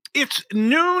It's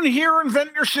noon here in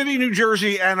Ventnor City, New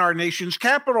Jersey, and our nation's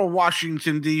capital,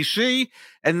 Washington, D.C.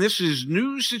 And this is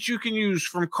news that you can use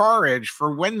from Car Edge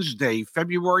for Wednesday,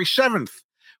 February 7th,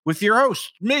 with your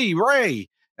host, me, Ray,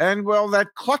 and, well,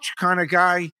 that clutch kind of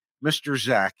guy, Mr.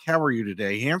 Zach. How are you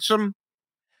today, handsome?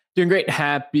 Doing great.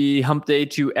 Happy hump day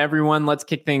to everyone. Let's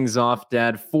kick things off,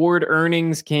 Dad. Ford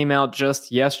earnings came out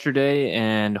just yesterday,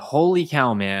 and holy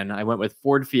cow, man. I went with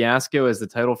Ford Fiasco as the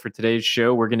title for today's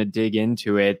show. We're going to dig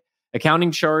into it.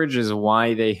 Accounting charge is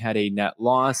why they had a net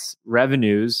loss.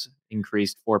 Revenues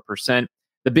increased 4%.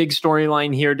 The big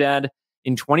storyline here, Dad,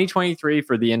 in 2023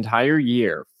 for the entire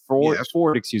year, Ford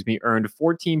earned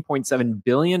 $14.7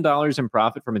 billion in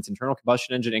profit from its internal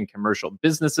combustion engine and commercial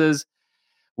businesses,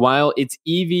 while its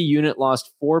EV unit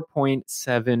lost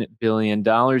 $4.7 billion.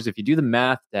 If you do the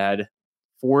math, Dad,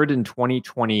 Ford in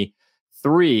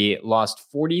 2023 lost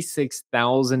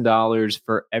 $46,000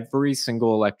 for every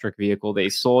single electric vehicle they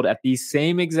sold. At the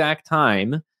same exact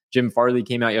time, Jim Farley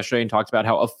came out yesterday and talked about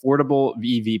how affordable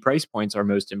EV price points are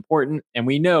most important. And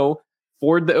we know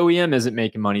Ford, the OEM, isn't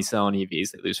making money selling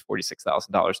EVs. They lose $46,000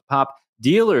 a pop.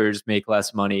 Dealers make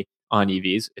less money on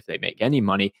EVs, if they make any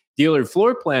money. Dealer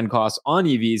floor plan costs on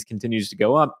EVs continues to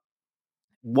go up.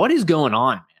 What is going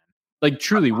on, man? Like,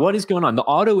 truly, what is going on? The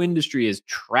auto industry is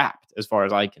trapped, as far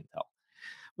as I can tell.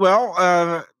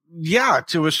 Well, yeah,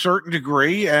 to a certain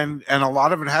degree, and a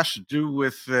lot of it has to do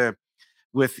with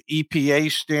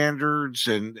EPA standards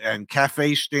and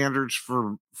CAFE standards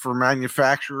for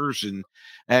manufacturers, and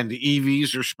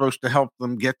EVs are supposed to help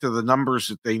them get to the numbers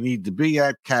that they need to be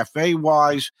at CAFE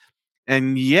wise.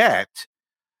 And yet,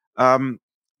 the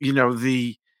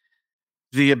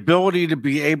ability to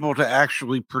be able to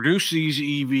actually produce these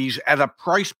EVs at a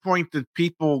price point that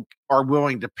people are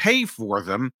willing to pay for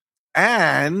them,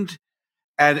 and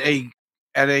at a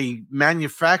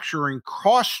manufacturing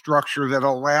cost structure that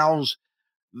allows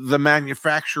the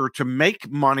manufacturer to make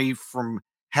money from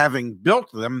having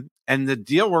built them and the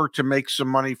dealer to make some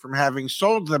money from having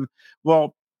sold them.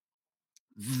 Well,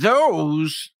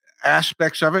 those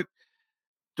aspects of it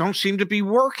don't seem to be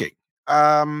working.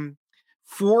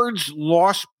 Ford's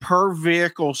loss per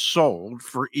vehicle sold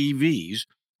for EVs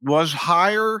was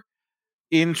higher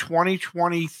in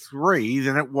 2023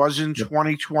 than it was in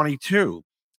 2022.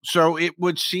 So it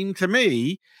would seem to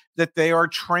me that they are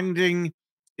trending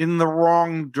in the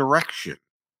wrong direction.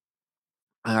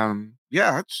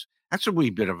 That's a wee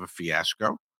bit of a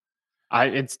fiasco.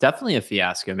 It's definitely a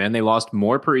fiasco, man. They lost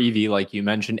more per EV, like you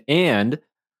mentioned, and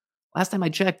last time I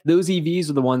checked, those EVs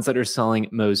are the ones that are selling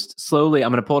most slowly.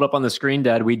 I'm going to pull it up on the screen,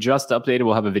 Dad. We just updated.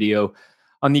 We'll have a video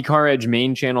on the Car Edge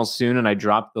main channel soon, and I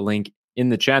dropped the link in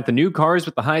the chat. The new cars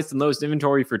with the highest and lowest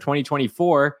inventory for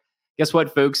 2024. Guess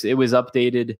what, folks? It was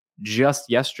updated just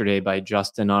yesterday by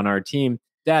Justin on our team.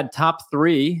 Dad, top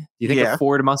three. Do you think a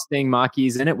Ford Mustang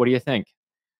Mach-E's in it? What do you think?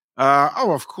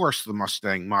 Of course the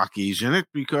Mustang Mach-E's in it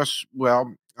because,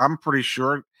 well, I'm pretty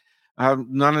sure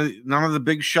none of the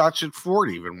big shots at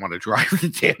Ford even want to drive the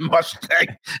damn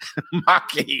Mustang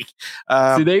Mach-E.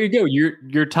 So there you go.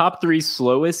 Your top three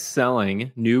slowest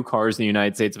selling new cars in the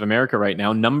United States of America right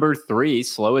now. Number 3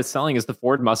 slowest selling is the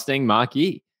Ford Mustang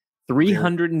Mach-E.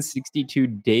 362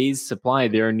 days supply.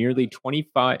 There are nearly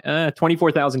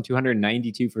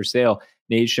 24,292 for sale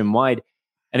nationwide.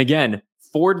 And again,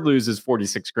 Ford loses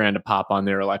 $46,000 a pop on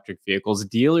their electric vehicles.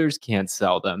 Dealers can't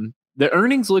sell them. The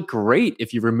earnings look great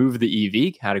if you remove the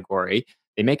EV category.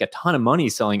 They make a ton of money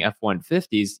selling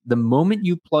F-150s. The moment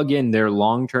you plug in their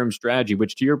long-term strategy,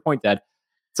 which to your point, that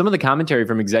some of the commentary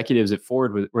from executives at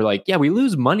Ford were like, yeah, we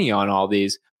lose money on all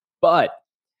these, but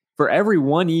for every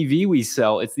one EV we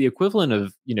sell, it's the equivalent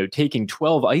of, taking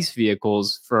 12 ICE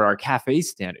vehicles for our CAFE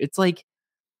stand. It's like,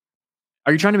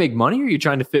 are you trying to make money or are you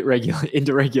trying to fit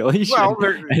into regulation? Well,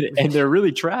 and they're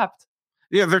really trapped.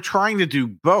 Yeah, they're trying to do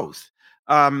both.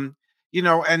 And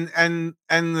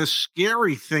the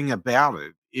scary thing about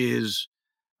it is,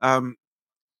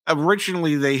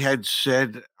 originally they had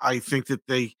said, I think that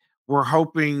they were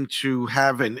hoping to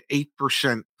have an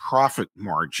 8% profit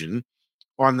margin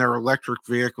on their electric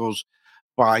vehicles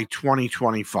by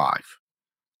 2025.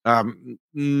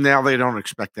 Now they don't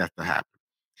expect that to happen.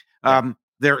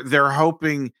 They're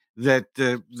hoping that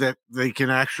that they can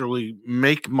actually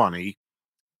make money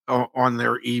on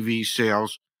their EV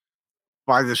sales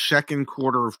by the second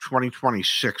quarter of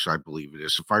 2026, I believe it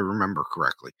is, if I remember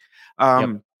correctly.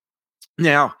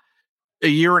 Now, a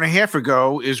year and a half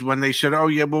ago is when they said, oh,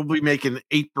 yeah, we'll be making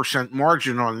 8%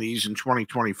 margin on these in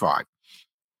 2025.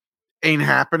 Ain't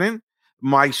happening.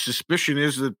 My suspicion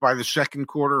is that by the second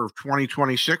quarter of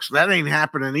 2026, that ain't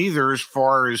happening either, as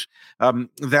far as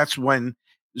that's when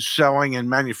selling and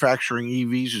manufacturing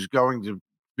EVs is going to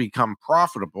become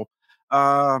profitable.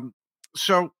 Um,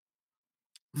 so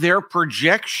their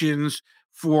projections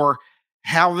for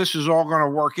how this is all going to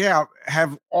work out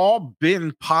have all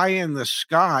been pie in the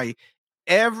sky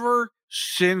ever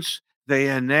since they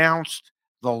announced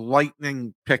the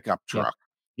Lightning pickup Yeah. truck.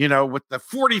 With the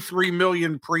 43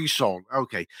 million pre-sold.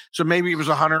 Okay, so maybe it was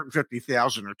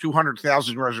 150,000 or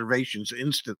 200,000 reservations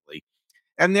instantly.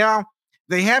 And now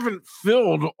they haven't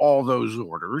filled all those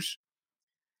orders.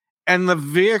 And the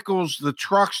vehicles, the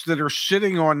trucks that are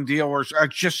sitting on dealers are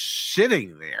just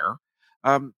sitting there.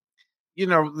 Um,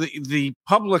 the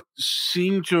public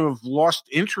seem to have lost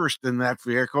interest in that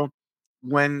vehicle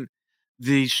when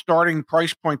the starting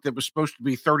price point that was supposed to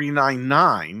be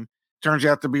 39.9 turns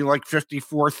out to be like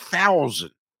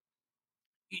 54,000.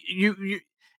 You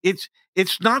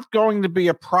it's not going to be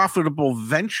a profitable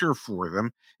venture for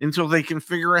them until they can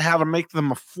figure out how to make them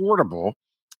affordable,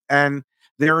 and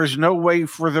there is no way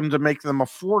for them to make them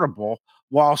affordable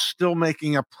while still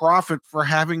making a profit for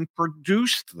having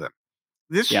produced them.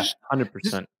 This Yeah, is this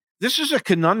 100%. this is a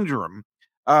conundrum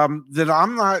that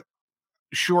I'm not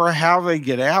sure how they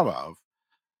get out of.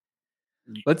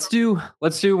 Let's do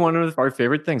one of our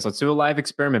favorite things. Let's do a live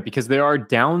experiment because there are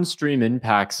downstream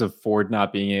impacts of Ford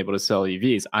not being able to sell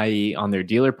EVs, i.e., on their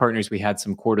dealer partners. We had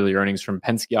some quarterly earnings from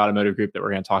Penske Automotive Group that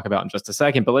we're going to talk about in just a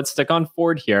second. But let's stick on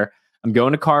Ford here. I'm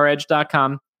going to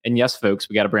caredge.com. And yes, folks,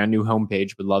 we got a brand new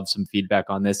homepage. Would love some feedback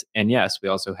on this. And yes, we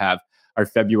also have our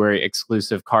February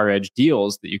exclusive Car Edge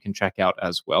deals that you can check out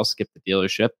as well. Skip the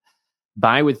dealership.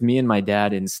 Buy with me and my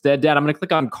dad instead. Dad, I'm going to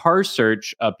click on car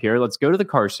search up here. Let's go to the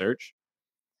car search.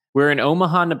 We're in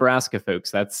Omaha, Nebraska,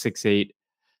 folks. That's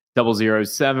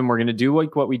 68007. We're going to do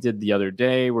like what we did the other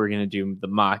day. We're going to do the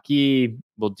Mach-E.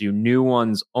 We'll do new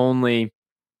ones only.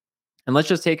 And let's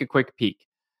just take a quick peek.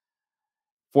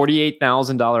 $48,000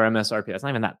 MSRP. That's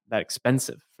not even that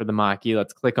expensive for the Mach-E.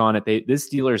 Let's click on it. This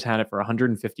dealer's had it for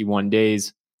 151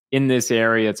 days. In this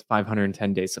area, it's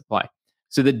 510-day supply.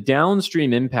 So the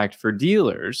downstream impact for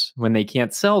dealers when they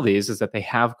can't sell these is that they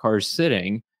have cars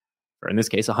sitting, or in this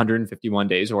case, 151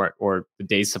 days, or the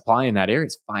day's supply in that area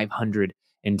is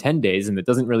 510 days, and there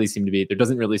doesn't really seem to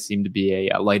be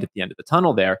a light at the end of the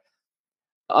tunnel there.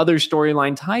 Other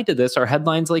storyline tied to this are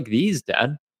headlines like these,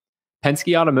 Dad.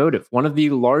 Penske Automotive, one of the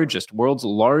world's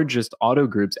largest auto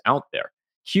groups out there.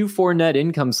 Q4 net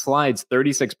income slides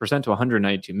 36% to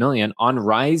 192 million on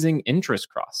rising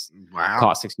interest costs.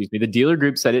 Wow. The dealer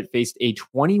group said it faced a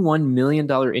 $21 million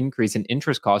increase in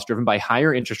interest costs driven by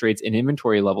higher interest rates and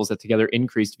inventory levels that together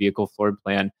increased vehicle floor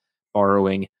plan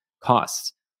borrowing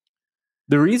costs.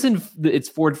 The reason it's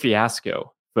Ford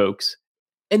Fiasco, folks,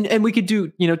 and we could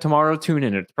do, tomorrow, tune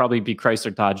in. It'd probably be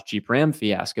Chrysler, Dodge, Jeep, Ram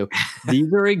Fiasco.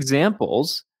 These are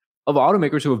examples of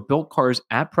automakers who have built cars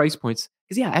at price points.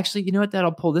 Because, yeah, actually, you know what, Dad?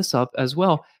 I'll pull this up as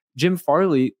well. Jim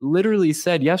Farley literally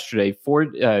said yesterday,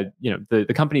 Ford,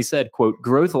 the company said, quote,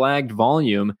 growth lagged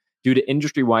volume due to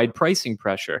industry-wide pricing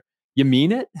pressure. You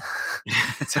mean it?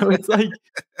 So it's like,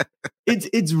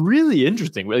 it's really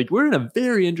interesting. Like, we're in a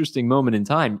very interesting moment in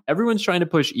time. Everyone's trying to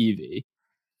push EV.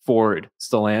 Ford,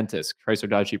 Stellantis, Chrysler,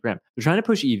 Dodge, Jeep, Ram. They're trying to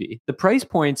push EV. The price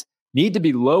points need to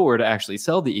be lower to actually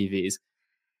sell the EVs.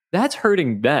 That's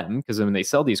hurting them because when they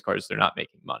sell these cars, they're not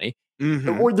making money.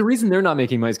 Mm-hmm. Or the reason they're not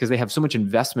making money is because they have so much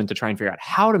investment to try and figure out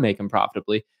how to make them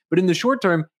profitably. But in the short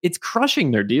term, it's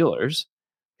crushing their dealers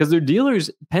because their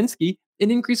dealers, Penske, an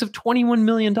increase of $21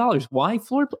 million. Why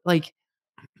floor? Like,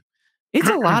 it's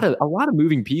a lot of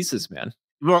moving pieces, man.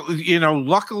 Well,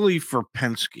 luckily for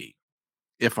Penske,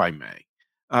 if I may,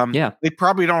 Yeah. they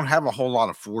probably don't have a whole lot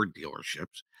of Ford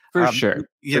dealerships. For sure.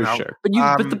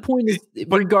 But the point is,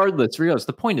 regardless,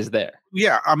 the point is there.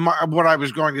 Yeah. What I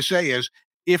was going to say is,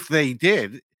 if they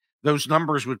did, those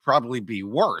numbers would probably be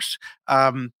worse.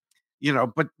 But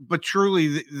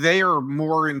truly, they are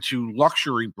more into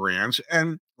luxury brands,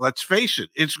 and let's face it,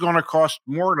 it's going to cost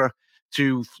more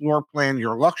to floor plan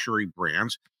your luxury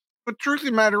brands. But truth of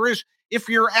the matter is, if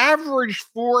your average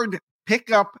Ford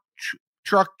pickup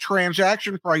truck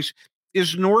transaction price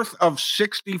is north of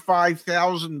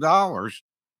 $65,000,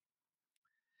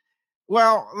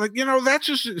 well, that's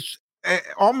just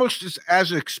almost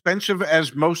as expensive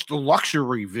as most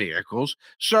luxury vehicles.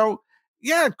 So,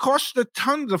 yeah, it costs a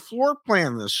ton to floor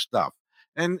plan this stuff.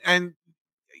 And when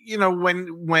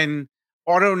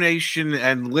AutoNation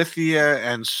and Lithia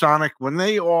and Sonic, when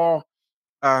they all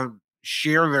uh,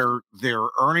 share their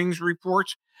earnings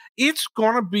reports, it's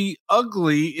going to be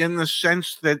ugly in the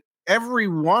sense that every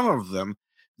one of them,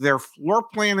 their floor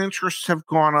plan interests have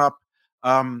gone up.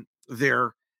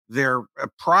 Their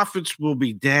profits will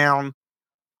be down,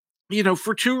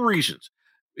 for two reasons.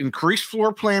 increased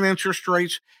floor plan interest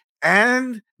rates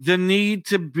and the need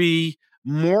to be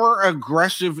more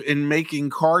aggressive in making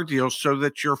car deals so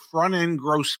that your front end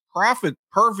gross profit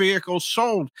per vehicle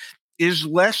sold is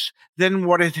less than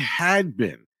what it had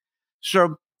been.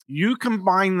 So you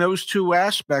combine those two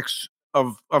aspects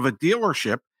of a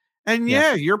dealership, and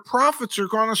Yeah. yeah, your profits are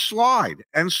going to slide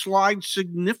and slide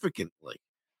significantly.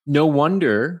 No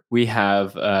wonder we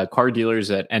have car dealers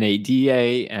at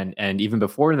NADA and even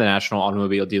before the National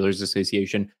Automobile Dealers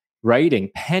Association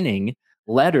penning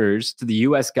letters to the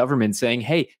US government saying,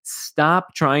 hey,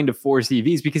 stop trying to force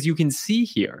EVs because you can see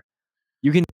here,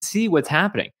 you can see what's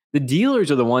happening. The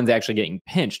dealers are the ones actually getting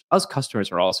pinched. Us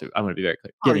customers are also, I want to be very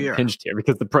clear, Oh getting yeah. pinched here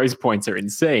because the price points are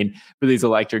insane for these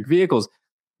electric vehicles.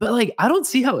 But like, I don't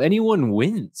see how anyone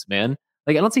wins, man.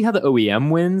 Like, I don't see how the OEM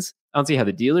wins. I don't see how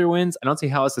the dealer wins. I don't see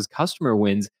how us as customer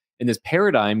wins in this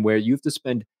paradigm where you have to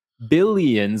spend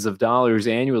billions of dollars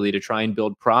annually to try and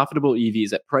build profitable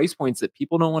EVs at price points that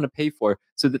people don't want to pay for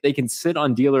so that they can sit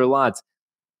on dealer lots,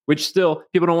 which still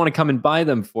people don't want to come and buy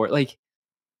them for. Like,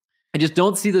 I just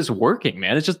don't see this working,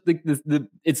 man. It's just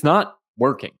it's not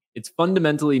working. It's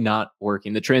fundamentally not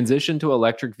working. The transition to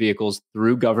electric vehicles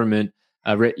through government,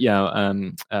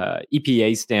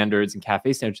 EPA standards and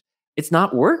CAFE standards, it's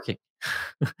not working.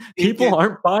 People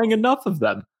aren't buying enough of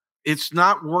them. It's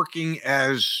not working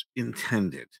as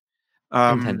intended.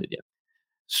 Um, Intended, yeah.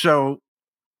 so,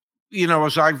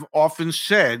 as I've often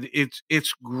said,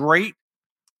 it's great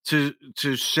to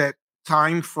set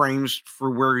time frames for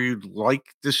where you'd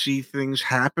like to see things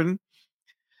happen.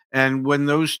 And when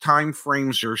those time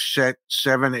frames are set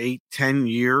 7, 8, 10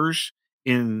 years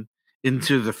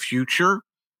into the future,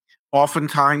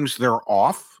 oftentimes they're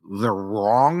off, they're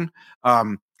wrong.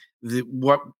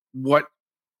 What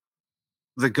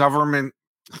the government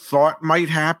thought might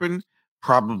happen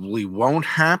probably won't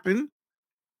happen.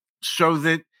 So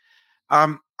that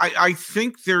I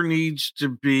think there needs to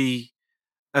be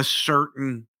a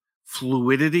certain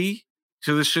fluidity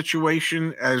to the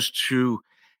situation as to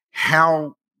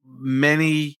how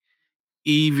many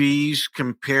EVs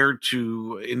compared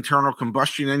to internal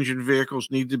combustion engine vehicles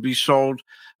need to be sold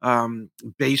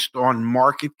based on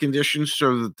market conditions,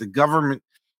 so that the government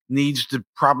needs to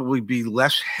probably be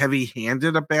less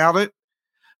heavy-handed about it.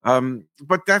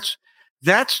 But that's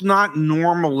not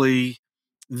normally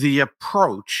the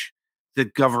approach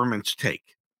that governments take.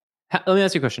 Let me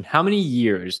ask you a question. How many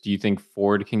years do you think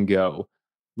Ford can go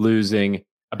losing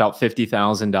about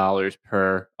 $50,000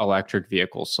 per electric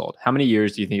vehicle sold? How many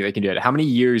years do you think they can do it? How many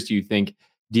years do you think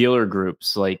dealer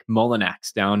groups like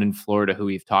Mullinax down in Florida, who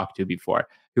we've talked to before,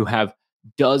 who have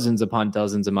dozens upon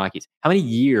dozens of Mach-E's, how many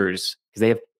years, because they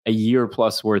have a year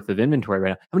plus worth of inventory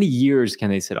right now, how many years can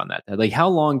they sit on that? Like, how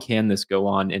long can this go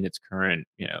on in its current,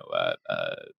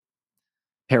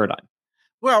 paradigm?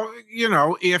 Well,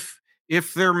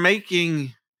 if they're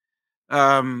making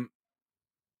um,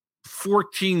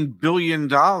 $14 billion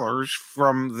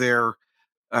from their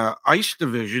ICE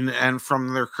division and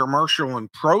from their commercial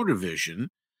and pro division,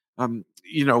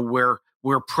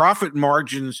 where profit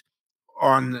margins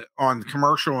on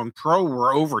commercial and pro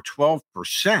were over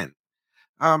 12%.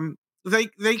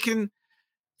 They can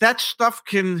that stuff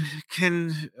can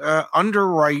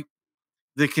underwrite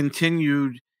the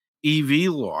continued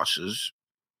EV losses.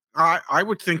 I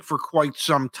would think for quite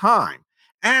some time.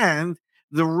 And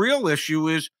the real issue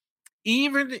is,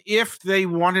 even if they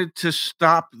wanted to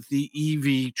stop the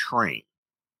EV train,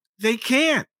 they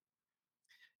can't.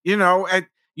 And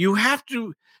you have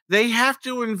to, they have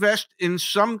to invest in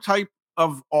some type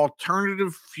of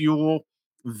alternative fuel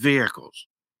vehicles.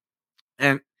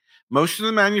 And most of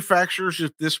the manufacturers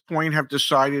at this point have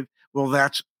decided, well,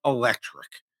 that's electric.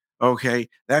 Okay,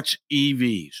 that's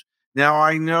EVs. Now,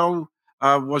 I know,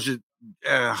 was it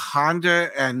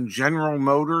Honda and General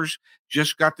Motors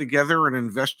just got together and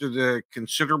invested a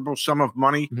considerable sum of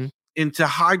money Mhm. into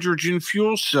hydrogen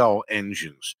fuel cell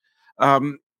engines,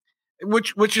 um,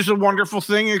 which is a wonderful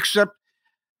thing, except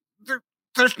there,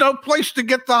 there's no place to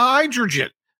get the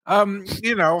hydrogen.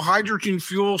 Hydrogen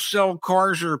fuel cell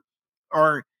cars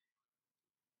are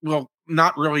well,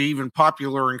 not really even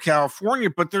popular in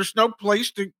California, but there's no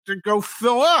place to go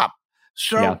fill up.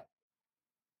 Yeah. So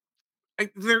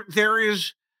there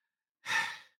is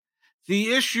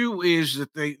the issue is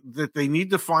that they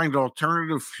need to find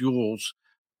alternative fuels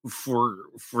for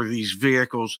these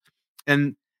vehicles,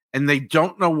 and they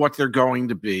don't know what they're going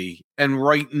to be. And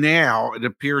right now, it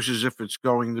appears as if it's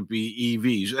going to be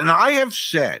EVs. And I have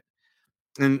said,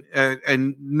 and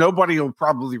nobody will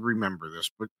probably remember this,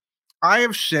 but I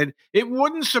have said it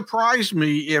wouldn't surprise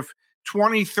me if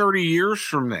 20, 30 years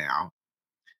from now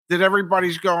that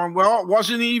everybody's going, well, it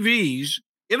wasn't EVs,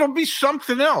 it'll be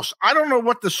something else. I don't know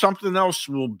what the something else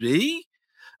will be,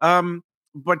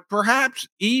 but perhaps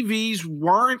EVs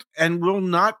weren't and will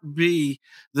not be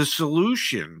the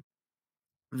solution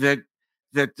that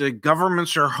the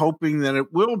governments are hoping that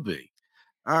it will be.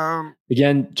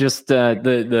 Again, just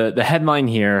the headline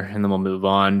here, and then we'll move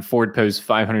on. Ford posts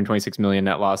 526 million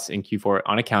net loss in Q4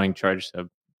 on accounting charge. So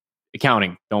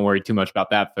accounting, don't worry too much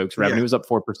about that, folks. Yeah, Revenue is up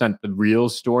 4%. The real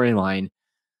storyline: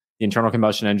 the internal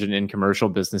combustion engine in commercial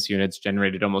business units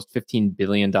generated almost $15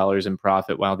 billion in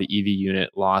profit, while the EV unit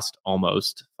lost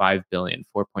almost $5 billion,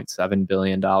 $4.7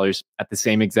 billion. At the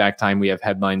same exact time, we have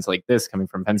headlines like this coming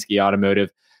from Penske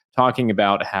Automotive talking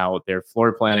about how their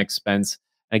floor plan expense.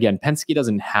 Again, Penske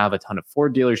doesn't have a ton of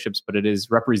Ford dealerships, but it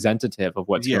is representative of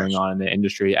what's going yes, on in the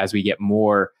industry. As we get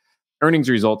more earnings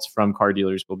results from car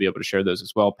dealers, we'll be able to share those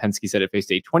as well. Penske said it faced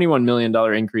a $21 million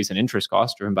increase in interest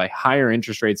costs driven by higher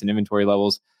interest rates and inventory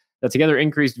levels that together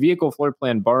increased vehicle floor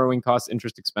plan borrowing costs.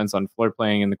 Interest expense on floor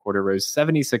planning in the quarter rose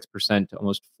 76% to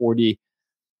almost $40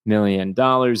 million.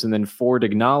 And then Ford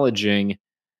acknowledging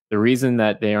the reason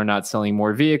that they are not selling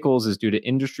more vehicles is due to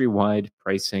industry-wide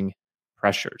pricing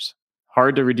pressures.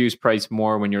 Hard to reduce price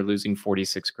more when you're losing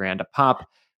 46 grand a pop.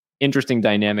 Interesting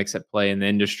dynamics at play in the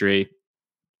industry.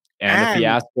 And a and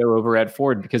fiasco over at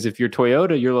Ford, because if you're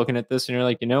Toyota, you're looking at this and you're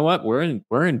like, you know what, we're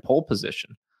in pole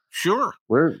position. sure.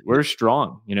 We're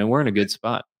strong. We're in a good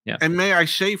spot. Yeah. And may I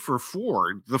say, for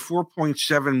Ford, the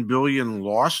 4.7 billion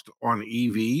lost on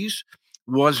EVs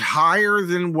was higher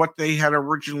than what they had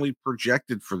originally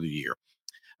projected for the year.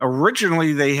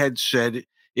 Originally, they had said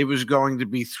it was going to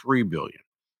be 3 billion.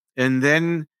 And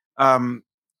then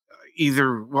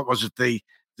either what was it? They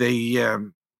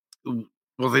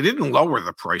well, they didn't lower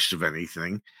the price of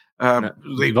anything. No,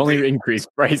 They they've only increased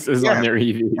prices on Yeah, their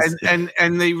EVs.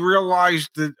 and they realized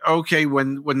that, okay,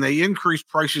 when they increased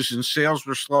prices and sales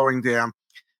were slowing down,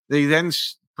 they then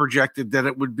projected that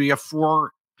it would be a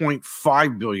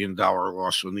 $4.5 billion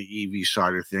loss on the EV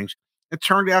side of things. It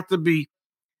turned out to be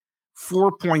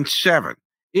 4.7.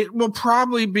 It will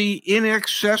probably be in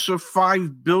excess of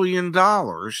 $5 billion in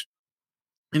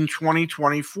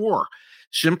 2024,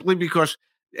 simply because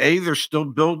A, they're still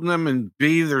building them, and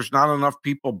B, there's not enough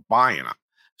people buying them.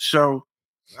 So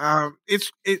it's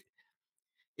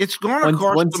going to one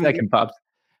cost one them. second, Pops.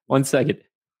 1 second.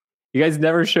 You guys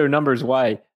never show numbers.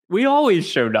 Why? We always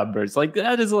show numbers.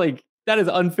 That is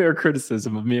unfair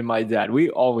criticism of me and my dad. We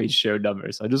always show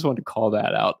numbers. I just want to call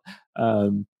that out.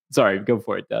 Sorry, go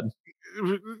for it, Dad.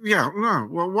 Yeah, no.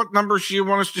 Well, what numbers do you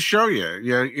want us to show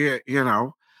you?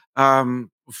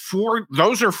 Ford.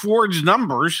 Those are Ford's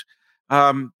numbers.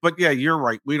 But yeah, you're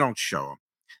right. We don't show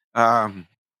them.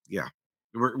 Yeah,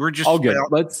 we're just All good.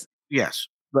 Yes,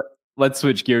 Let, let's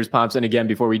switch gears, Pops. And again,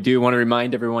 before we do, want to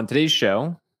remind everyone today's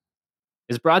show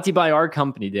is brought to you by our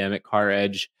company, damn it,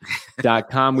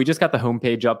 CarEdge.com. We just got the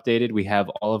homepage updated. We have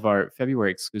all of our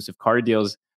February exclusive car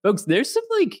deals. Folks, there's some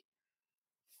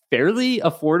fairly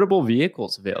affordable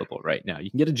vehicles available right now. You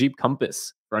can get a Jeep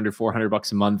Compass for under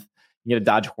 $400 a month. You can get a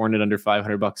Dodge Hornet under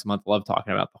 $500 a month. Love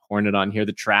talking about the Hornet on here.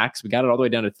 The Trax, we got it all the way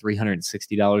down to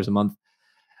 $360 a month.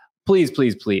 Please,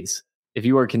 please, please, if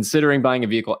you are considering buying a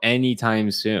vehicle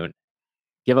anytime soon,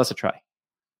 give us a try.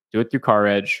 Do it through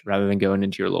CarEdge rather than going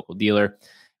into your local dealer.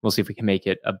 We'll see if we can make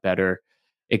it a better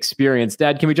experience.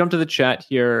 Dad, can we jump to the chat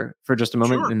here for just a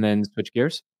moment sure, and then switch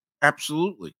gears?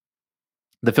 absolutely.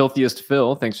 The filthiest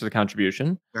Phil, thanks for the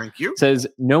contribution, Thank you. says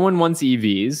no one wants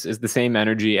EVs is the same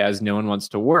energy as no one wants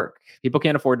to work. People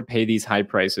can't afford to pay these high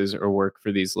prices or work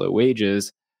for these low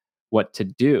wages. What to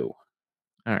do?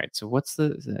 All right. So what's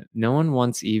no one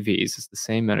wants EVs is the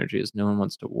same energy as no one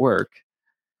wants to work.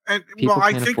 And well, People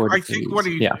can't afford to I pay think what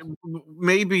these. he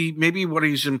maybe what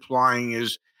he's implying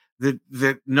is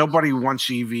that nobody wants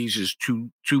EVs is too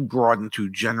broad and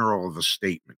too general of a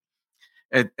statement.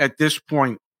 At this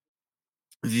point,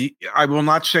 I will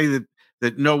not say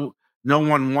that no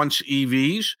one wants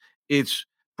EVs. It's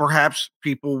perhaps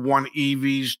people want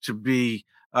EVs to be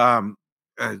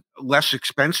less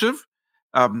expensive,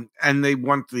 and they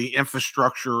want the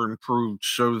infrastructure improved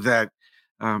so that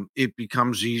it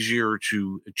becomes easier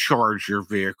to charge your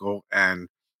vehicle, and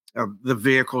the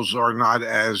vehicles are not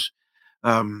as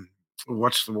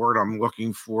what's the word I'm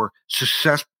looking for,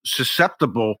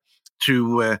 susceptible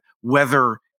to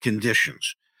weather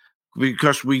conditions,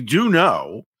 because we do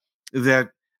know that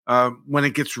when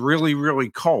it gets really, really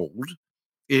cold,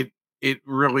 it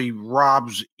really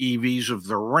robs EVs of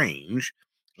their range.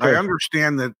 I Sure.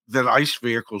 understand that ICE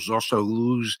vehicles also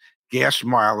lose gas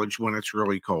mileage when it's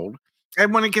really cold,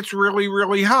 and when it gets really,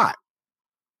 really hot,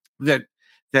 that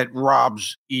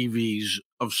robs EVs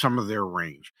of some of their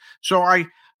range. So I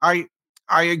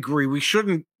I agree. We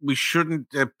shouldn't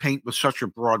paint with such a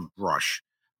broad brush.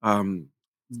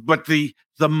 But the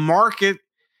market,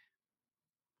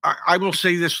 I will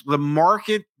say this: the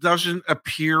market doesn't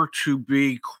appear to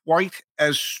be quite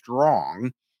as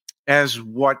strong as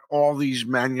what all these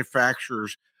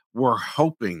manufacturers were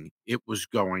hoping it was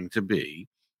going to be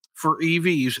for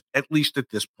EVs, at least at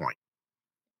this point.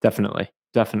 Definitely.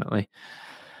 Definitely.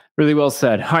 Really well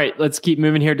said. All right, let's keep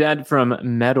moving here, Dad. From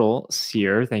Metal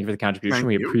Sear, thank you for the contribution. Thank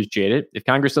We you. appreciate it. If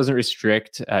Congress doesn't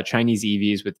restrict Chinese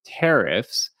EVs with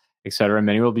tariffs, et cetera,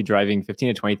 many will be driving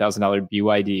 $15,000 to $20,000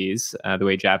 BYDs, the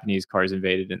way Japanese cars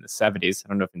invaded in the '70s. I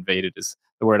don't know if invaded is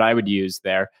the word I would use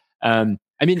there.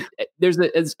 I mean, there's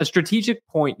a strategic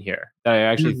point here that I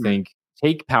actually Mhm. think,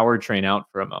 take powertrain out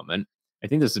for a moment. I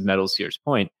think this is Metal Sear's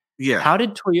point. Yeah, How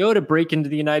did Toyota break into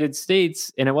the United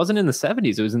States? And it wasn't in the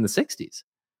 '70s; it was in the '60s.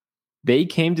 They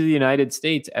came to the United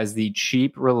States as the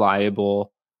cheap,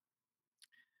 reliable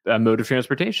mode of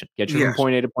transportation. Get you from yes,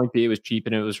 point A to point B. It was cheap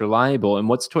and it was reliable. And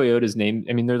what's Toyota's name?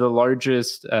 I mean, they're the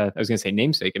largest. I was going to say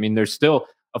namesake. I mean, they're still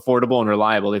affordable and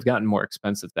reliable. They've gotten more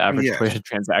expensive. The average yes, Toyota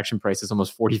transaction price is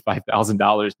almost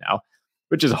 $45,000 now,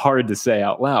 which is hard to say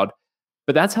out loud.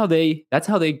 But that's how they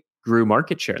grew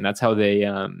market share, and that's how they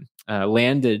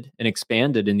landed and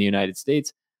expanded in the United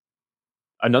States.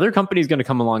 Another company is going to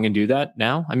come along and do that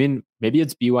now. I mean, maybe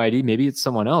it's BYD, maybe it's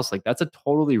someone else. Like, that's a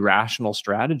totally rational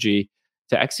strategy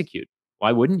to execute.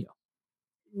 Why wouldn't you?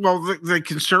 well, they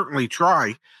can certainly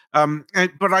try.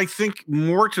 But I think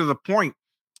more to the point,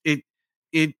 it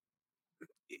it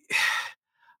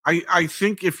I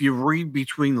think if you read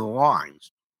between the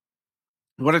lines,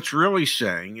 what it's really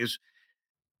saying is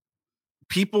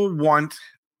people want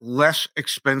less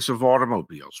expensive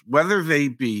automobiles, whether they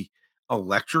be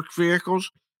electric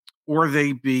vehicles or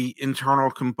they be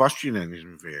internal combustion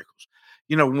engine vehicles.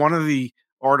 One of the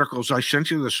articles I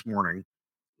sent you this morning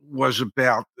was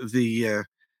about the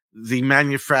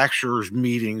manufacturers'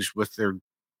 meetings with their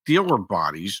dealer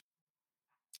bodies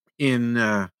in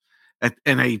at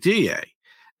NADA.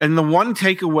 And the one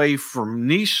takeaway from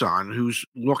Nissan, who's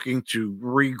looking to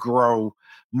regrow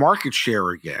market share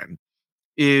again,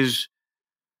 is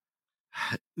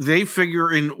they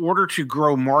figure in order to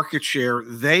grow market share,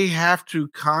 they have to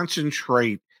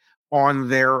concentrate on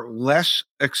their less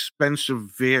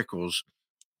expensive vehicles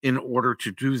in order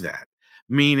to do that,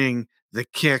 meaning the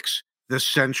Kicks, the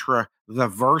Sentra, the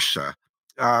Versa.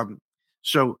 Um,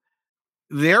 so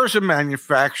there's a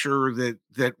manufacturer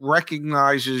that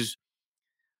recognizes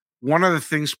one of the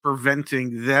things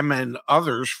preventing them and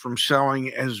others from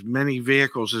selling as many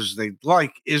vehicles as they'd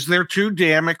like is they're too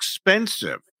damn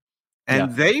expensive, Yeah.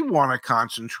 and they want to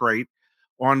concentrate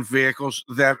on vehicles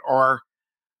that are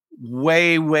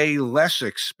way, way less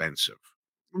expensive.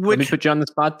 Let me Which, put you on the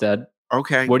spot, Dad.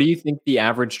 okay, What do you think the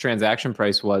average transaction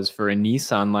price was for a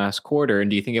Nissan last quarter?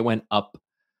 And do you think it went up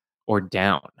or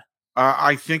down?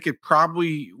 I think it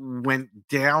probably went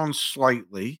down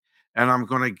slightly, and I'm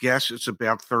going to guess it's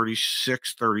about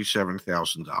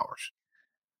 $37,000.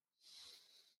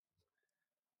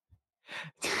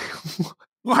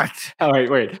 What? All right,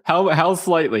 wait. How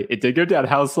slightly? It did go down.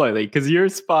 How slightly? Because you're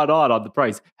spot on the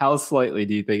price. How slightly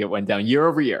do you think it went down year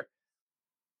over year?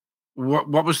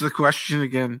 What was the question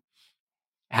again?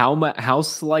 How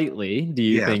slightly do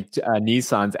you Yes, think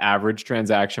Nissan's average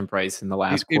transaction price in the it,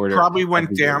 last it quarter probably of went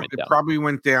the year down. went It down? probably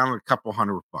went down a couple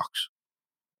 $100.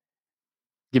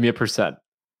 Give me a percent.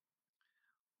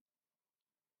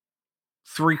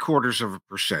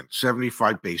 0.75%,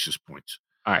 75 basis points.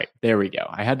 All right, there we go.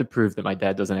 I had to prove that my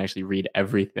dad doesn't actually read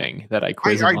everything that I I,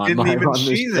 quiz him I on didn't live even on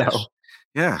this see show. this.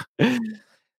 Yeah.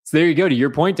 So there you go. To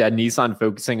your point, Dad, Nissan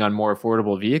focusing on more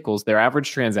affordable vehicles. Their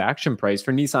average transaction price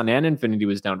for Nissan and Infiniti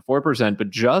was down 4%, but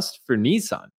just for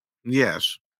Nissan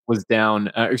Yes. was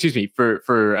down. Excuse me, for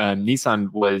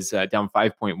Nissan was down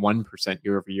 5.1%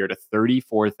 year over year to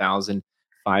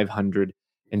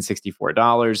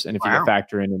 $34,564. And if you Wow.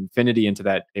 factor in Infinity into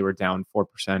that, they were down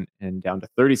 4% and down to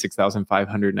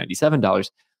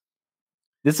 $36,597.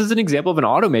 This is an example of an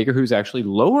automaker who's actually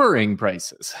lowering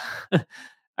prices.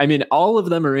 I mean, all of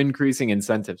them are increasing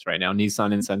incentives right now.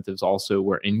 Nissan incentives also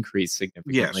were increased Yes.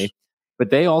 significantly, but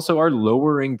they also are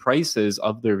lowering prices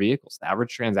of their vehicles. The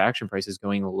average transaction price is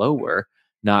going lower,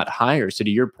 not higher. So, to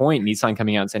your point, Nissan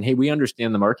coming out and saying, hey, we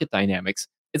understand the market dynamics.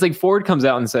 It's like Ford comes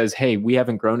out and says, hey, we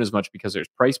haven't grown as much because there's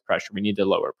price pressure. We need to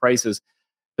lower prices.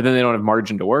 But then they don't have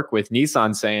margin to work with.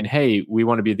 Nissan saying, hey, we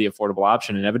want to be the affordable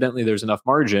option. And evidently, there's enough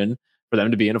margin for them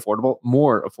to be an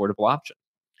more affordable option.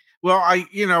 Well, I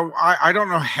don't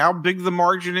know how big the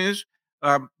margin is,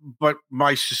 but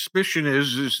my suspicion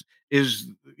is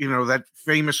that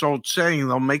famous old saying,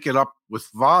 they'll make it up with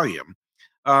volume.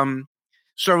 Um,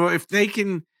 so if they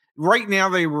can, right now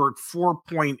they were at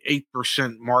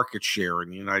 4.8% market share in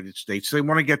the United States. They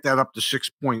want to get that up to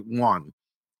 6.1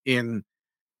 in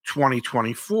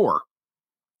 2024.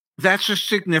 That's a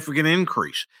significant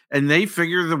increase. And they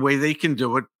figure the way they can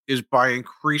do it is by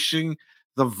increasing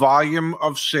the volume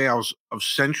of sales of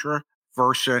Sentra,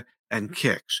 Versa, and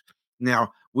Kicks.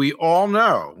 Now, we all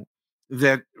know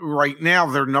that right now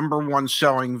their number one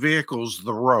selling vehicle is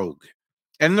the Rogue.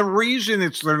 And the reason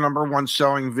it's their number one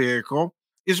selling vehicle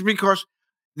is because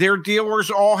their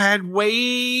dealers all had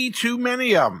way too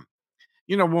many of them.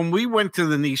 When we went to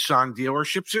the Nissan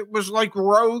dealerships, it was like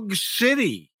Rogue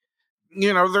City.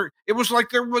 It was like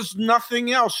there was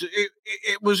nothing else.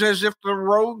 It was as if the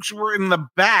Rogues were in the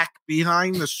back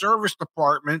behind the service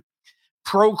department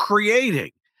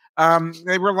procreating.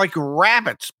 They were like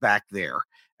rabbits back there.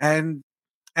 And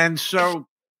so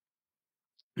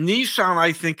Nissan,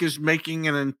 I think, is making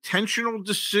an intentional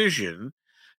decision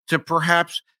to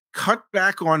perhaps cut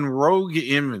back on Rogue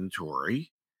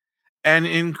inventory and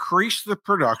increase the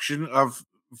production of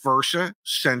Versa,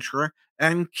 Sentra,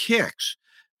 and Kicks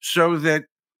so that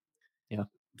Yeah.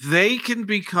 they can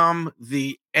become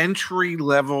the entry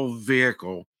level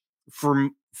vehicle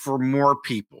for more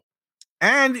people.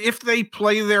 And if they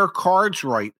play their cards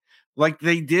right, like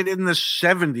they did in the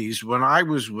 70s when I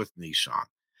was with Nissan,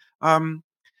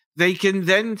 they can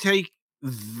then take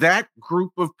that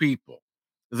group of people,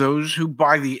 those who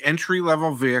buy the entry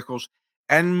level vehicles,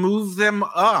 and move them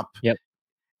up Yep.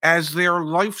 as their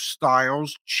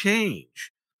lifestyles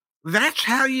change. That's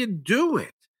how you do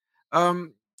it.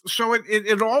 So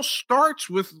it all starts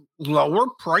with lower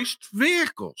priced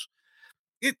vehicles.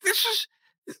 This is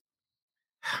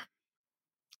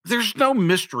There's no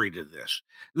mystery to this.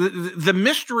 The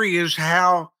mystery is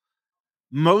how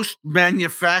most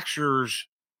manufacturers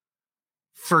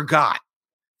forgot.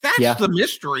 That's the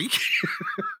mystery.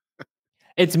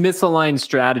 It's misaligned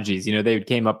strategies. They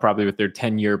came up probably with their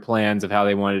 10-year plans of how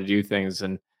they wanted to do things,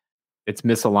 and it's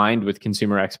misaligned with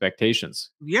consumer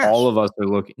expectations. Yes. All of us are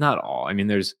looking, not all. I mean,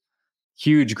 there's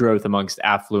huge growth amongst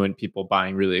affluent people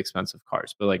buying really expensive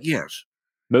cars, but like Yes.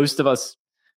 most of us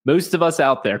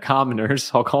out there,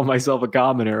 commoners, I'll call myself a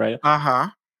commoner, right?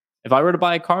 If I were to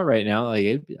buy a car right now,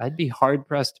 like I'd be hard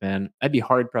pressed, man. I'd be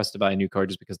hard pressed to buy a new car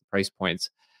just because the price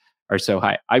points are so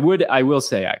high. I will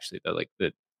say actually that like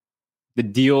the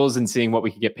deals and seeing what we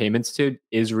can get payments to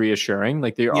is reassuring.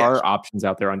 Like there Yes. are options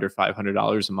out there under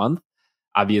 $500 a month.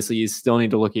 Obviously, you still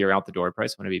need to look at your out the door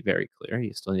price. I want to be very clear.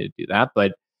 You still need to do that,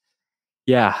 but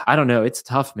yeah, I don't know. It's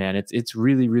tough, man. It's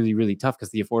really, really, really tough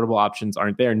because the affordable options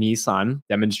aren't there. Nissan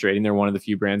demonstrating they're one of the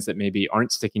few brands that maybe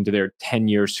aren't sticking to their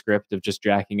 10-year script of just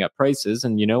jacking up prices.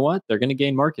 And you know what? They're going to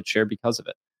gain market share because of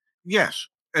it. Yes.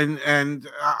 And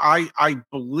I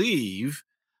believe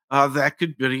that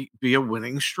could be a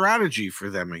winning strategy for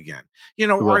them again.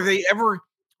 Are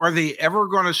they ever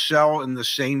going to sell in the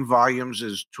same volumes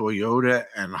as Toyota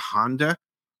and Honda?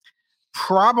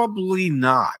 Probably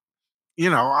not.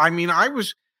 I mean,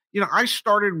 I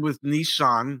started with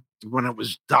Nissan when it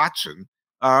was Datsun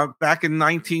back in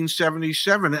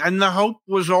 1977. And the hope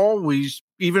was always,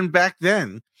 even back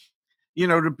then,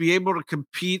 to be able to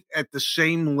compete at the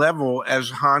same level as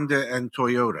Honda and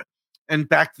Toyota. And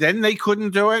back then they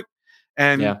couldn't do it.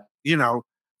 And,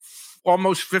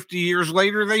 almost 50 years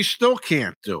later, they still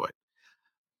can't do it.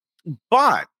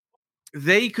 But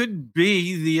they could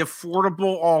be the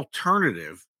affordable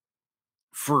alternative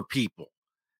for people.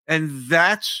 And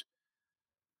that's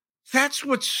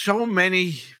what so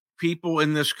many people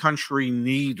in this country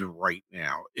need right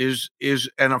now is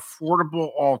an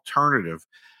affordable alternative.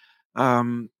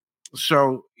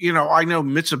 So I know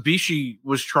Mitsubishi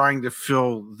was trying to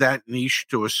fill that niche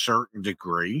to a certain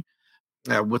degree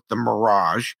with the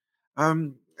Mirage,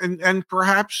 and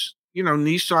perhaps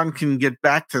Nissan can get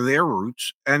back to their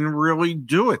roots and really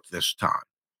do it this time.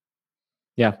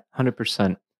 Yeah,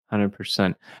 100%.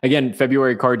 100%. Again,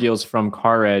 February car deals from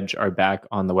Car Edge are back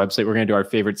on the website. We're going to do our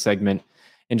favorite segment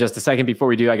in just a second. Before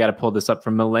we do, I got to pull this up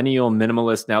from Millennial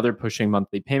Minimalist. Now they're pushing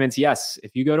monthly payments. Yes,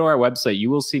 if you go to our website, you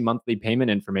will see monthly payment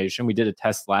information. We did a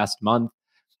test last month.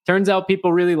 Turns out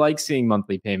people really like seeing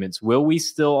monthly payments. Will we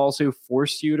still also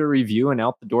force you to review an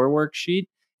out the door worksheet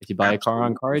if you buy a car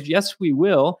on Car Edge? Yes, we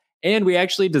will. And we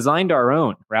actually designed our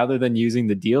own rather than using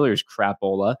the dealer's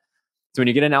crapola. So when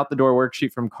you get an out the door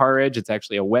worksheet from Car Edge, it's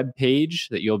actually a web page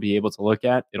that you'll be able to look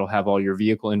at. It'll have all your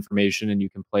vehicle information, and you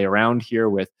can play around here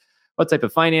with what type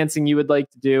of financing you would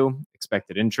like to do,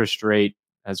 expected interest rate,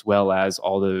 as well as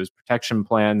all those protection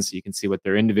plans. So you can see what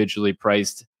they're individually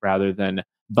priced rather than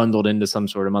bundled into some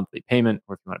sort of monthly payment,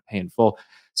 or if you want to pay in full.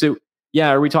 So Yeah,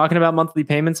 are we talking about monthly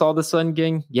payments all of a sudden,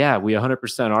 gang? Yeah, we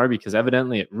 100% are because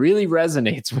evidently it really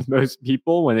resonates with most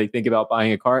people when they think about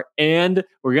buying a car. And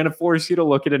we're going to force you to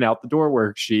look at an out the door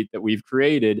worksheet that we've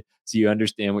created so you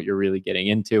understand what you're really getting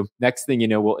into. Next thing you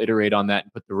know, we'll iterate on that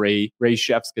and put the Ray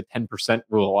Shefska 10%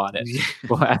 rule on it.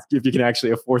 We'll ask you if you can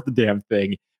actually afford the damn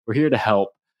thing. We're here to help.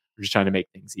 We're just trying to make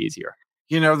things easier.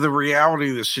 The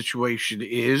reality of the situation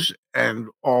is and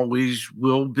always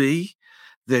will be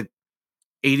that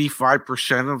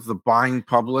 85% of the buying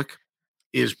public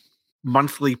is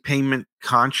monthly payment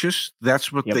conscious.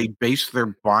 That's what Yep. they base their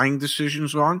buying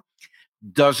decisions on.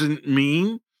 Doesn't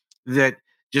mean that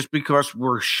just because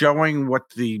we're showing what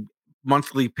the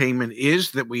monthly payment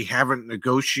is that we haven't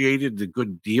negotiated the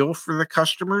good deal for the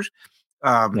customers,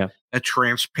 Yeah. a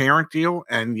transparent deal.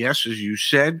 And yes, as you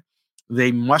said,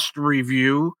 they must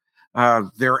review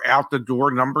their out the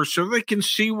door numbers so they can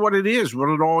see what it is, what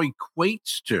it all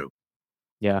equates to.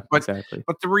 Yeah, But exactly.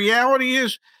 but the reality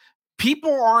is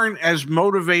people aren't as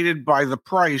motivated by the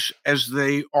price as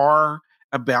they are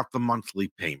about the monthly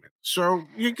payment. So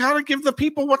you got to give the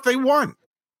people what they want.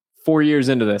 4 years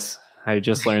into this. I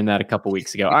just learned that a couple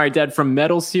weeks ago. All right, Dad, from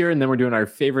Metals here, and then we're doing our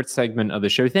favorite segment of the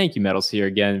show. Thank you, Metals here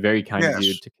again. Very kind of you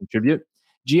Yes. to contribute.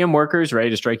 GM workers ready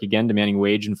to strike again, demanding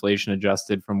wage inflation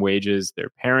adjusted from wages their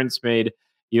parents made.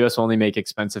 US only make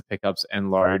expensive pickups and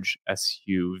large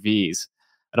SUVs.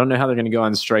 I don't know how they're going to go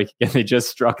on strike again. They just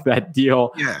struck that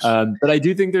deal. Yes. But I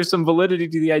do think there's some validity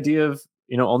to the idea of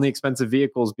only expensive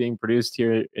vehicles being produced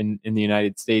here in the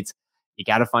United States. You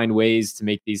got to find ways to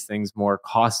make these things more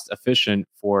cost efficient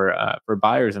for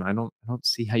buyers, and I don't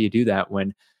see how you do that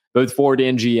when both Ford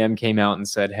and GM came out and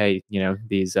said, "Hey,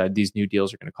 these new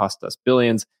deals are going to cost us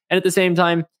billions." And at the same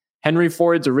time, Henry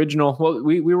Ford's original, well,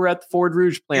 we were at the Ford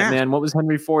Rouge plant, Yes. man. What was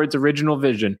Henry Ford's original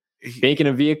vision? Making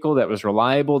a vehicle that was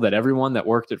reliable, that everyone that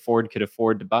worked at Ford could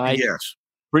afford to buy. Yes.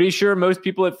 Pretty sure most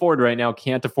people at Ford right now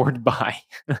can't afford to buy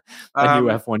a new Um,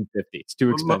 F-150. It's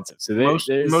too expensive. So there's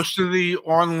most of the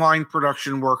online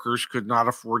production workers could not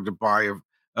afford to buy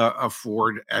a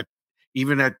Ford at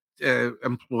even at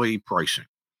employee pricing.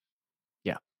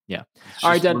 yeah, yeah. It's All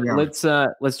right, just the Dad.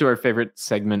 reality. Let's do our favorite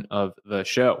segment of the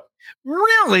show.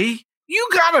 Really? You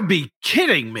got to be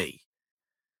kidding me.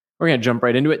 We're going to jump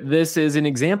right into it. This is an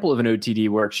example of an OTD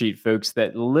worksheet, folks,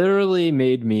 that literally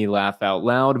made me laugh out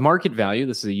loud. Market value,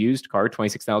 this is a used car,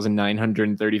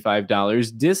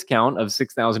 $26,935, discount of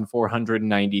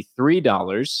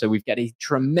 $6,493. So we've got a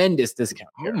tremendous discount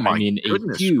Oh here. I my mean, a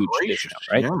goodness huge gracious! discount,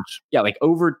 right? Yes. Yeah, like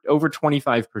over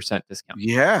 25% discount.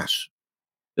 Yes.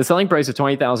 The selling price of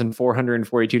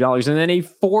 $20,442, and then a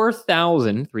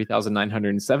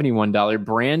 $3,971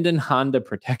 Brandon Honda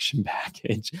protection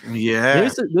package. Yeah.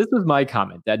 This was my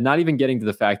comment, that not even getting to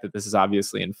the fact that this is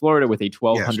obviously in Florida with a Yes.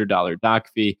 $1,200 doc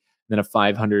fee, then a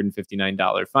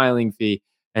 $559 filing fee,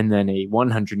 and then a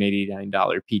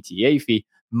 $189 PTA fee.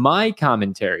 My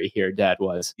commentary here, Dad,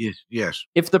 was Yes. Yes.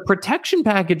 if the protection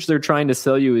package they're trying to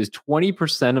sell you is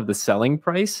 20% of the selling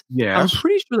price, I'm Yes.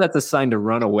 pretty sure that's a sign to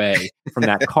run away from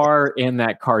that car and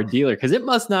that car dealer because it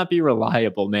must not be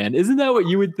reliable, man. Isn't that what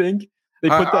you would think? They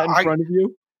put that in I front of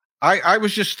you? I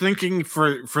was just thinking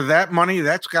for that money,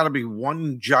 that's got to be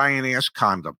one giant ass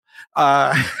condom.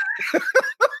 Uh,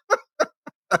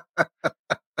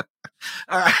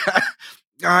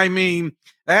 I mean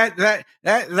that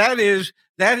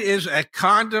is a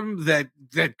condom that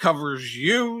covers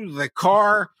you, the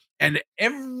car, and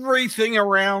everything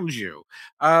around you.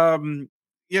 First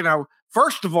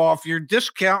of all, if you're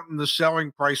discounting the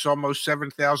selling price almost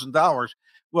 $7,000,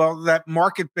 well, that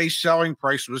market-based selling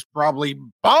price was probably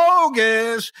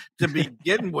bogus to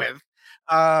begin with.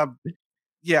 Uh,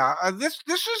 yeah, this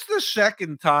is the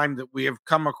second time that we have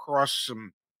come across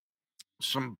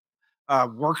some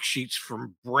worksheets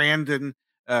from Brandon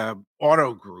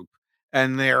Auto Group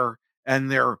and their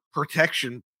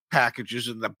protection packages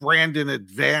and the Brandon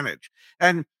Advantage.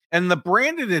 And the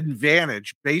Brandon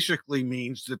Advantage basically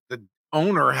means that the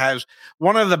owner has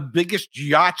one of the biggest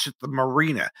yachts at the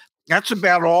marina. That's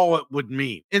about all it would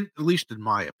mean, at least in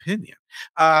my opinion.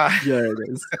 Yeah, it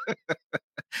is.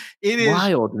 It is,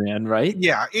 Wild, man, right?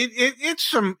 yeah. It's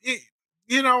some.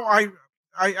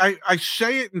 I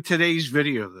say it in today's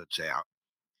video that's out.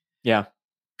 Yeah.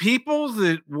 People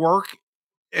that work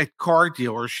at car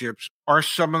dealerships are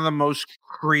some of the most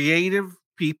creative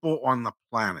people on the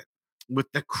planet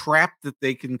with the crap that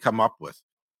they can come up with.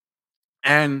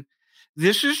 And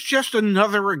this is just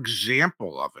another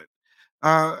example of it.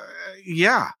 Uh,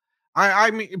 yeah.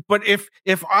 I mean, but if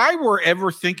I were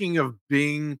ever thinking of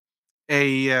being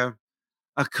a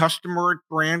a customer at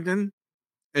Brandon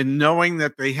and knowing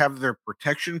that they have their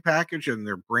protection package and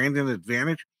their Brandon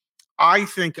Advantage, I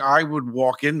think I would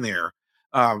walk in there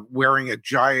wearing a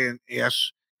giant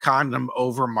ass condom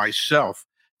over myself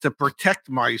to protect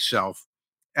myself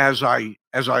as I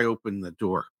open the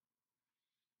door.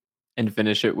 And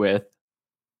finish it with.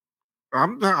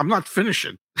 I'm not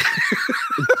finishing.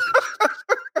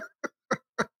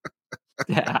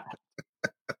 Dad.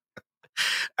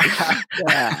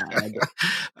 Dad.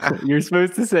 You're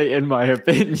supposed to say, in my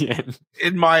opinion.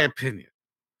 In my opinion.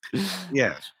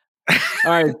 Yes.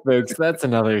 All right, folks, that's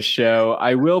another show.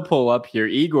 I will pull up here.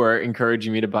 Igor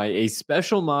encouraging me to buy a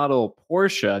special model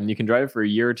Porsche, and you can drive it for a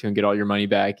year or two and get all your money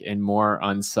back and more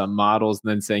on some models. And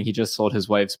then saying he just sold his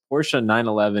wife's Porsche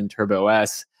 911 Turbo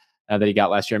S that he got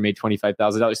last year and made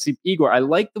 $25,000. See, Igor, I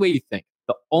like the way you think.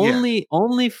 The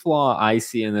only flaw I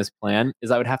see in this plan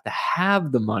is I would have to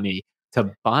have the money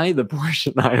to buy the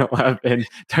Porsche 911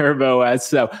 Turbo S.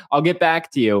 So I'll get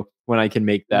back to you when I can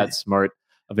make that smart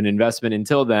of an investment.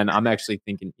 Until then, I'm actually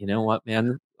thinking, you know what,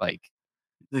 man? Like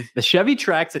the Chevy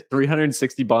Trax at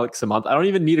 $360 a month. I don't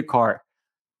even need a car,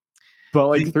 but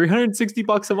like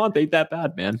 $360 a month ain't that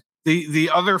bad, man. The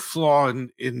other flaw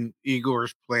in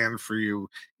Igor's plan for you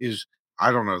is,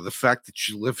 I don't know, the fact that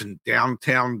you live in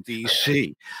downtown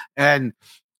DC, and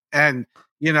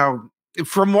you know,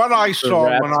 from what I saw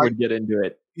when I would get into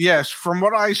it. Yes, from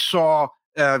what I saw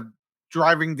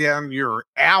driving down your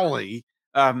alley,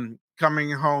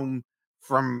 coming home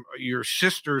from your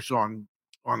sister's on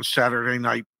Saturday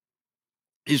night,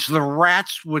 is the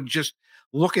rats would just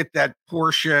look at that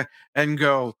Porsche and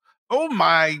go, "Oh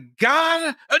my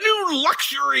God, a new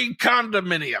luxury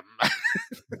condominium."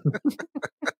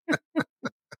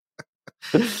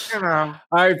 All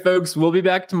right, folks, we'll be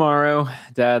back tomorrow.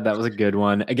 Dad, that was a good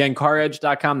one. Again,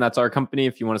 caredge.com. That's our company.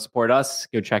 If you want to support us,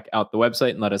 go check out the website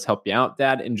and let us help you out.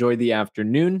 Dad, enjoy the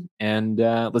afternoon, and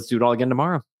let's do it all again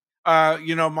tomorrow.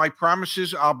 My promise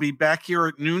is I'll be back here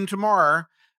at noon tomorrow,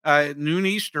 noon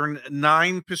Eastern,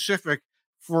 9 Pacific,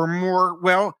 for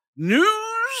more,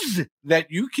 news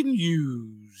that you can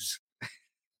use.